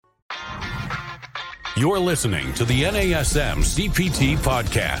You're listening to the NASM CPT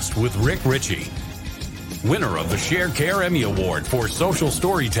podcast with Rick Ritchie, winner of the Sharecare Emmy Award for Social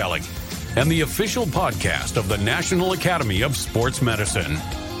Storytelling and the official podcast of the National Academy of Sports Medicine.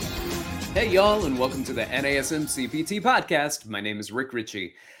 Hey, y'all, and welcome to the NASM CPT podcast. My name is Rick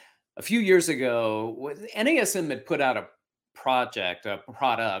Ritchie. A few years ago, NASM had put out a product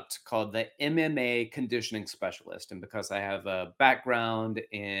called the MMA Conditioning Specialist. And because I have a background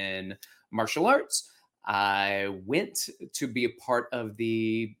in martial arts, I went to be a part of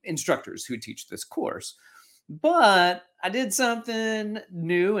the instructors who teach this course. But I did something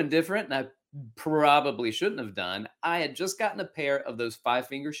new and different, and I probably shouldn't have done. I had just gotten a pair of those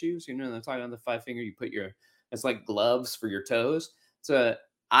 5-finger shoes. You know, they're talking about the 5-finger, you put it's like gloves for your toes. So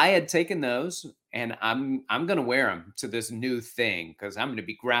I had taken those, and I'm going to wear them to this new thing because I'm going to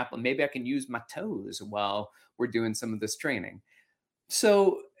be grappling. Maybe I can use my toes while we're doing some of this training.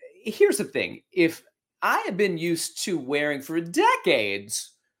 So here's the thing. If I had been used to wearing for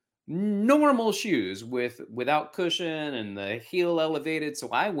decades normal shoes without cushion and the heel elevated, so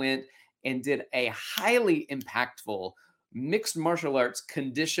I went and did a highly impactful mixed martial arts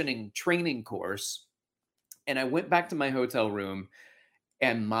conditioning training course. And I went back to my hotel room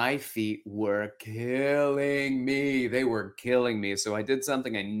and my feet were killing me. They were killing me. So I did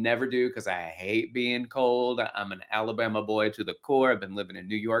something I never do because I hate being cold. I'm an Alabama boy to the core. I've been living in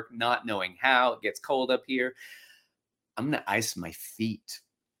New York, not knowing how it gets cold up here. I'm going to ice my feet.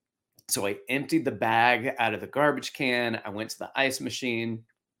 So I emptied the bag out of the garbage can. I went to the ice machine,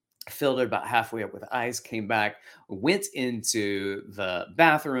 filled it about halfway up with ice, came back, went into the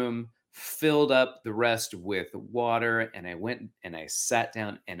bathroom, filled up the rest with water, and I went and I sat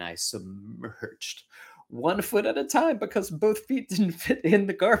down and I submerged 1 foot at a time because both feet didn't fit in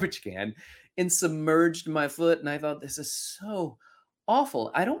the garbage can, and submerged my foot. And I thought, this is so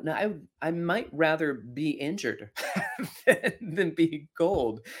awful. I don't know. I might rather be injured than be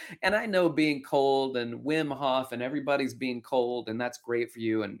cold. And I know being cold and Wim Hof and everybody's being cold, and that's great for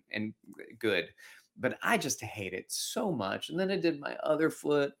you and good. But I just hate it so much. And then I did my other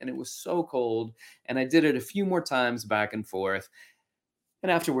foot and it was so cold. And I did it a few more times back and forth. And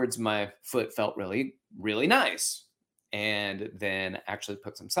afterwards, my foot felt really, really nice. And then actually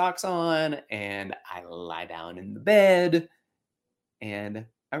put some socks on and I lie down in the bed and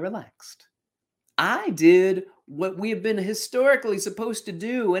I relaxed. I did what we have been historically supposed to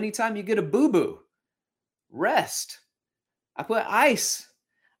do anytime you get a boo-boo. Rest. I put ice.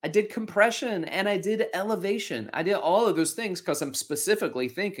 I did compression and I did elevation. I did all of those things because I'm specifically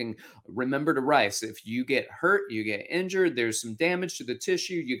thinking, remember to RICE. If you get hurt, you get injured, there's some damage to the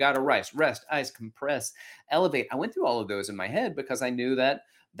tissue, you got to RICE. Rest, ice, compress, elevate. I went through all of those in my head because I knew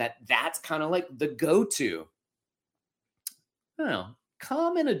that's kind of like the go-to. Well,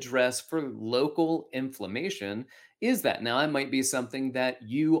 common address for local inflammation is that. Now, it might be something that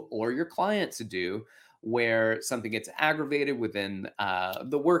you or your clients do where something gets aggravated within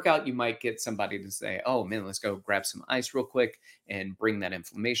the workout. You might get somebody to say, oh man, let's go grab some ice real quick and bring that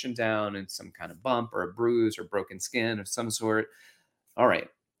inflammation down, and some kind of bump or a bruise or broken skin of some sort. All right.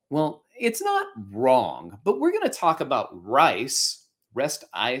 Well, it's not wrong, but we're going to talk about RICE, rest,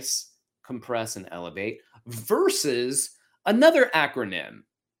 ice, compress, and elevate, versus another acronym,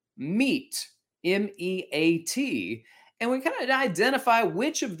 M.E.A.T, M-E-A-T. And we kind of identify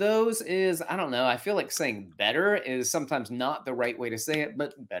which of those is, I don't know, I feel like saying better is sometimes not the right way to say it,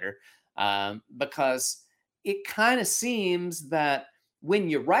 but better. Because it kind of seems that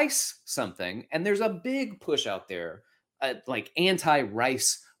when you RICE something, and there's a big push out there, like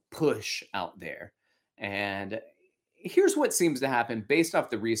anti-RICE push out there. And here's what seems to happen based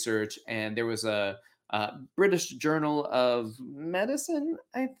off the research. And there was a British Journal of Medicine,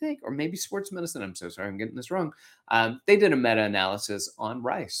 I think, or maybe Sports Medicine. I'm so sorry, I'm getting this wrong. They did a meta-analysis on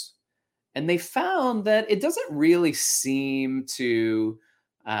RICE, and they found that it doesn't really seem to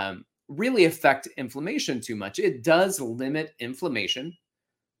really affect inflammation too much. It does limit inflammation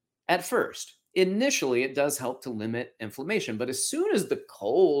at first. Initially, it does help to limit inflammation, but as soon as the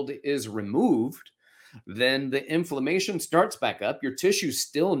cold is removed, then the inflammation starts back up. Your tissues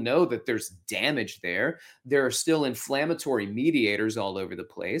still know that there's damage there. There are still inflammatory mediators all over the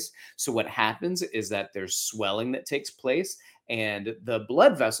place. So what happens is that there's swelling that takes place, and the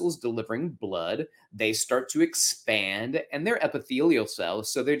blood vessels delivering blood, they start to expand, and they're epithelial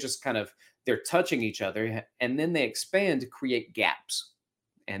cells. So they're just they're touching each other, and then they expand to create gaps.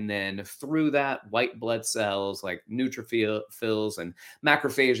 And then through that, white blood cells like neutrophils and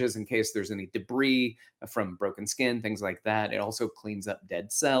macrophages, in case there's any debris from broken skin, things like that. It also cleans up dead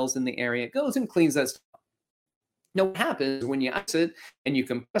cells in the area. It goes and cleans that stuff. Now, what happens when you ice it and you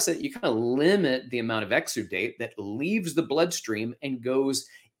compress it, you kind of limit the amount of exudate that leaves the bloodstream and goes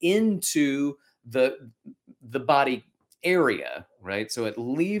into the body area, right? So it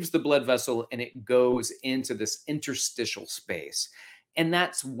leaves the blood vessel and it goes into this interstitial space. And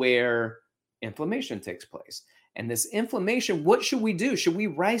that's where inflammation takes place. And this inflammation, what should we do? Should we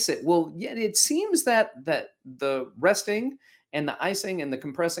rice it? Well, yeah, it seems that the resting and the icing and the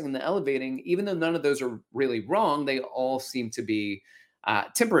compressing and the elevating, even though none of those are really wrong, they all seem to be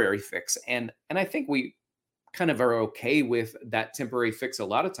temporary fix. And I think we kind of are okay with that temporary fix a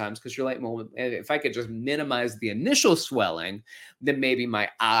lot of times because you're like, well, if I could just minimize the initial swelling, then maybe my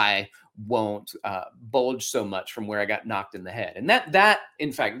eye won't bulge so much from where I got knocked in the head. And that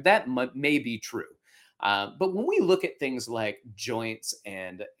in fact, that may be true. But when we look at things like joints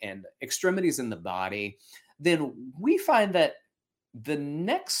and extremities in the body, then we find that the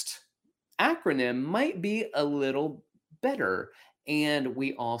next acronym might be a little better. And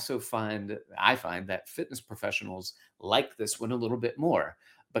we also I find that fitness professionals like this one a little bit more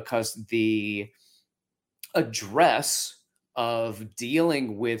because the address of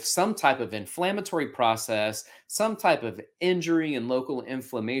dealing with some type of inflammatory process, some type of injury and local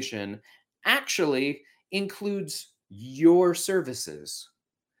inflammation actually includes your services.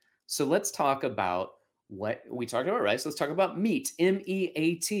 So let's talk about what we talked about, right? So let's talk about MEAT,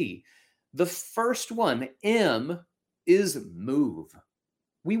 M-E-A-T. The first one, M, is move.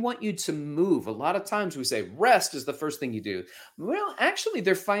 We want you to move. A lot of times we say rest is the first thing you do. Well, actually,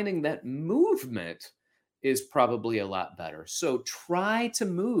 they're finding that movement is probably a lot better. So try to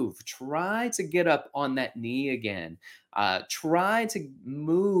move. Try to get up on that knee again. Try to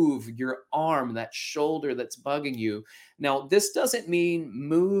move your arm, that shoulder that's bugging you. Now, this doesn't mean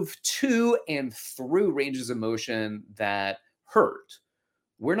move to and through ranges of motion that hurt.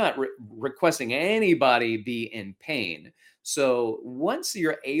 We're not requesting anybody be in pain. So once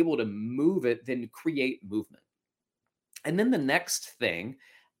you're able to move it, then create movement. And then the next thing,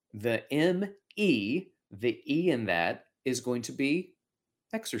 the M-E, the E in that is going to be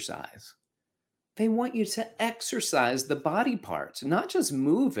exercise. They want you to exercise the body parts, not just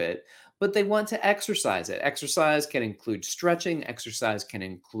move it, but they want to exercise it. Exercise can include stretching, exercise can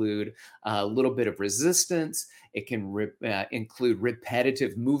include a little bit of resistance, it can include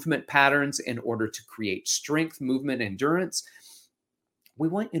repetitive movement patterns in order to create strength, movement, endurance. We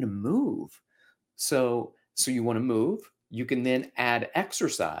want you to move. So you want to move, you can then add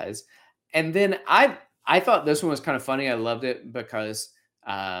exercise. And then I thought this one was kind of funny. I loved it because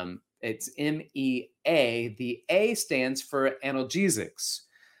it's M-E-A. The A stands for analgesics.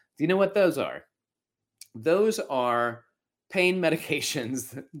 Do you know what those are? Those are pain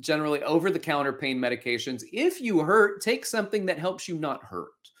medications, generally over-the-counter pain medications. If you hurt, take something that helps you not hurt.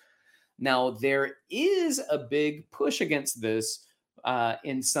 Now, there is a big push against this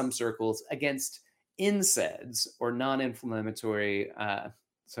in some circles against NSAIDs or non-inflammatory,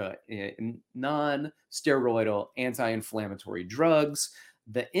 non-steroidal anti-inflammatory drugs.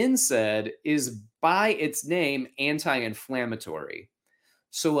 The NSAID is by its name anti-inflammatory.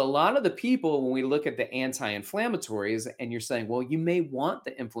 So a lot of the people, when we look at the anti-inflammatories, and you're saying, well, you may want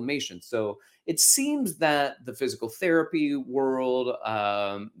the inflammation. So it seems that the physical therapy world,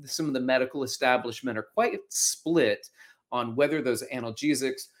 some of the medical establishment are quite split on whether those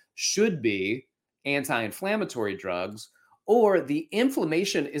analgesics should be anti-inflammatory drugs or the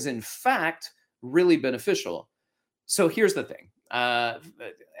inflammation is in fact really beneficial. So here's the thing.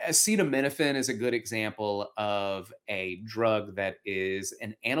 Acetaminophen is a good example of a drug that is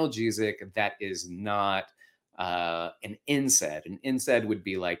an analgesic that is not an NSAID. An NSAID would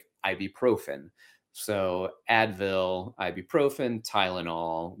be like ibuprofen. So Advil, ibuprofen,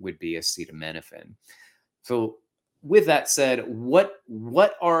 Tylenol would be acetaminophen. So with that said, what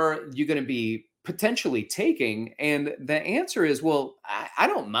are you going to be potentially taking? And the answer is, well, I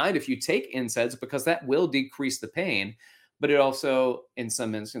don't mind if you take NSAIDs because that will decrease the pain, but it also, in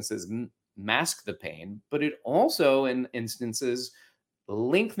some instances, mask the pain, but it also, in instances,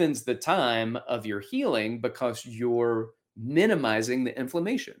 lengthens the time of your healing because you're minimizing the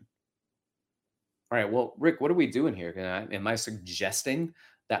inflammation. All right, well, Rick, what are we doing here? Am I suggesting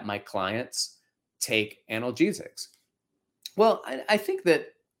that my clients take analgesics? Well, I think that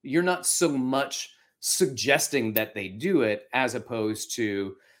you're not so much suggesting that they do it as opposed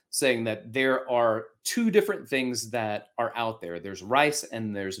to saying that there are two different things that are out there. There's R.I.C.E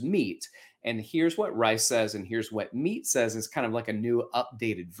and there's M.E.A.T. And here's what R.I.C.E says and here's what M.E.A.T says. It's kind of like a new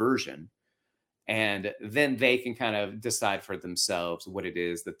updated version. And then they can kind of decide for themselves what it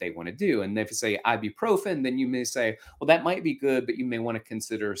is that they want to do. And if you say ibuprofen, then you may say, well, that might be good, but you may want to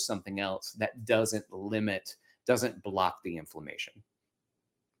consider something else that doesn't limit doesn't block the inflammation.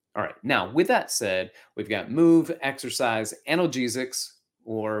 All right. Now, with that said, we've got move, exercise, analgesics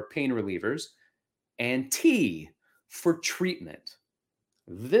or pain relievers, and T for treatment.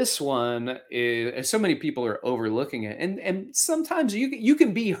 This one is so many people are overlooking it, and sometimes you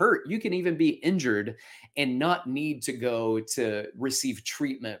can be hurt, you can even be injured, and not need to go to receive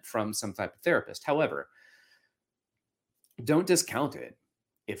treatment from some type of therapist. However, don't discount it.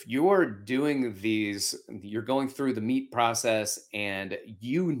 If you're doing these, you're going through the meat process, and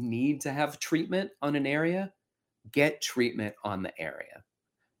you need to have treatment on an area, get treatment on the area.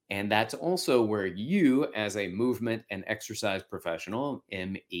 And that's also where you, as a movement and exercise professional,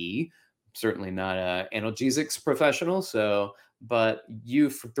 ME, certainly not a analgesics professional, so, but you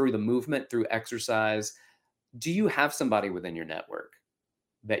through the movement, through exercise, do you have somebody within your network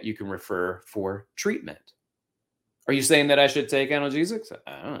that you can refer for treatment? Are you saying that I should take analgesics?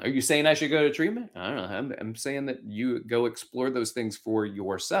 I don't know. Are you saying I should go to treatment? I don't know. I'm saying that you go explore those things for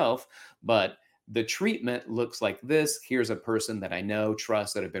yourself, but the treatment looks like this. Here's a person that I know,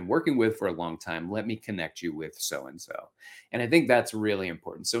 trust, that I've been working with for a long time. Let me connect you with so and so. And I think that's really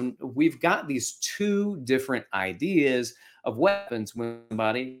important. So we've got these two different ideas of what happens when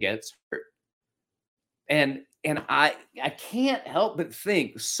somebody gets hurt. And I can't help but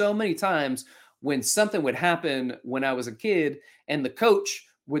think so many times when something would happen when I was a kid and the coach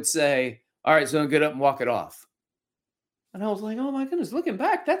would say, "All right, so get up and walk it off." And I was like, "Oh my goodness, looking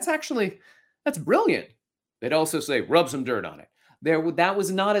back, that's brilliant." They'd also say, "Rub some dirt on it." That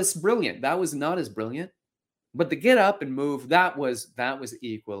was not as brilliant. That was not as brilliant. But the get up and move, that was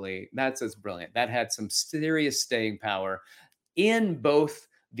equally, that's as brilliant. That had some serious staying power in both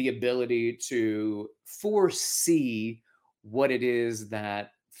the ability to foresee what it is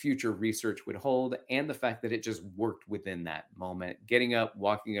that future research would hold, and the fact that it just worked within that moment. Getting up,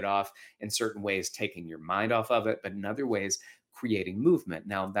 walking it off, in certain ways, taking your mind off of it, but in other ways, creating movement.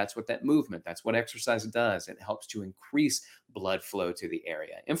 Now, that's what exercise does. It helps to increase blood flow to the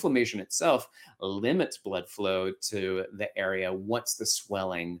area. Inflammation itself limits blood flow to the area once the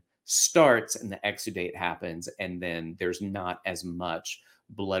swelling starts and the exudate happens, and then there's not as much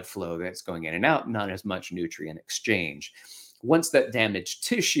blood flow that's going in and out, not as much nutrient exchange. Once that damaged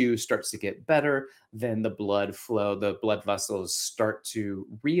tissue starts to get better, then the blood flow, the blood vessels start to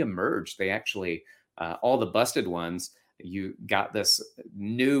reemerge. They actually, all the busted ones, you got this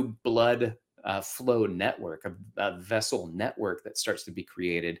new blood flow network, a vessel network that starts to be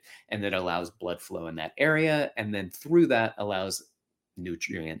created, and that allows blood flow in that area. And then through that allows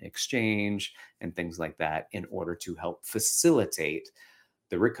nutrient exchange and things like that in order to help facilitate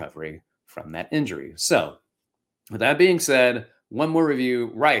the recovery from that injury. So, with that being said, one more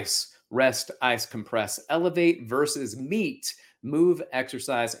review: R.I.C.E, rest, ice, compress, elevate versus M.E.A.T, move,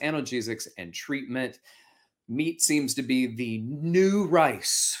 exercise, analgesics, and treatment. M.E.A.T seems to be the new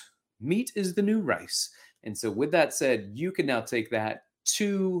R.I.C.E. M.E.A.T is the new R.I.C.E. And so, with that said, you can now take that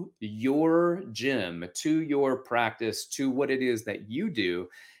to your gym, to your practice, to what it is that you do,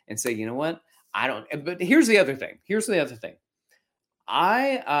 and say, you know what? I don't. But here's the other thing.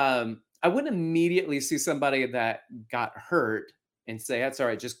 I wouldn't immediately see somebody that got hurt and say, that's all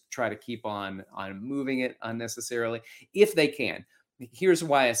right, just try to keep on moving it unnecessarily if they can. Here's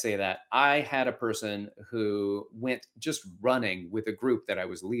why I say that. I had a person who went just running with a group that I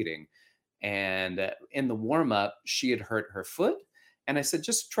was leading, and in the warm up she had hurt her foot, and I said,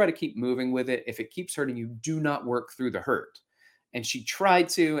 just try to keep moving with it. If it keeps hurting you, do not work through the hurt. And she tried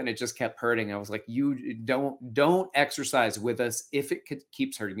to, and it just kept hurting. I was like, you don't exercise with us if it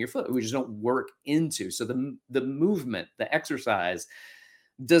keeps hurting your foot. We just don't work into. So the movement, the exercise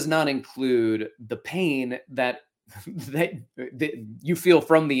does not include the pain that that you feel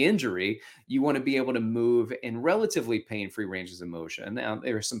from the injury. You want to be able to move in relatively pain-free ranges of motion. Now,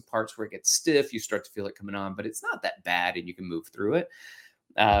 there are some parts where it gets stiff, you start to feel it coming on, but it's not that bad and you can move through it.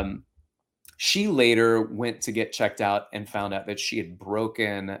 She later went to get checked out and found out that she had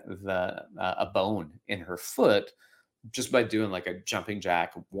broken a bone in her foot just by doing like a jumping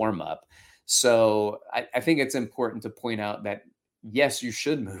jack warm up. So I think it's important to point out that yes, you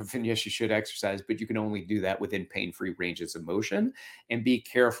should move and yes, you should exercise, but you can only do that within pain-free ranges of motion. And be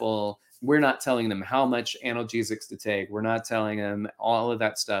careful. We're not telling them how much analgesics to take. We're not telling them all of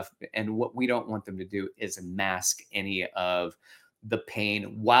that stuff. And what we don't want them to do is mask any of the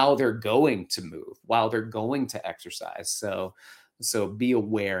pain while they're going to move, while they're going to exercise. So So be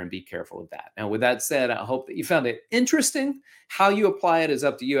aware and be careful of that. Now, with that said, I hope that you found it interesting. How you apply it is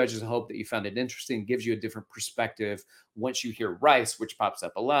up to you. I just hope that you found it interesting, gives you a different perspective. Once you hear RICE, which pops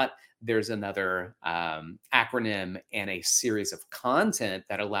up a lot, there's another acronym and a series of content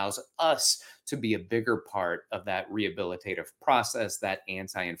that allows us to be a bigger part of that rehabilitative process, that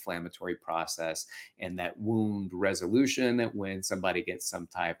anti-inflammatory process, and that wound resolution when somebody gets some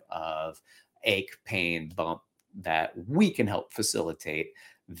type of ache, pain, bump, that we can help facilitate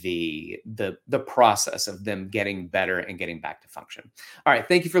the process of them getting better and getting back to function. All right,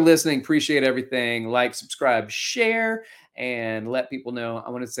 thank you for listening. Appreciate everything. Like, subscribe, share, and let people know. I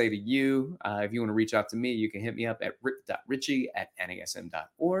want to say to you, if you want to reach out to me, you can hit me up at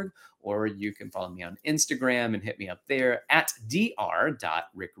rick.ritchie@nasm.org, or you can follow me on Instagram and hit me up there at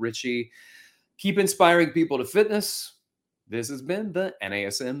dr.rickritchie. Keep inspiring people to fitness. This has been the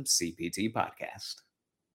NASM CPT Podcast.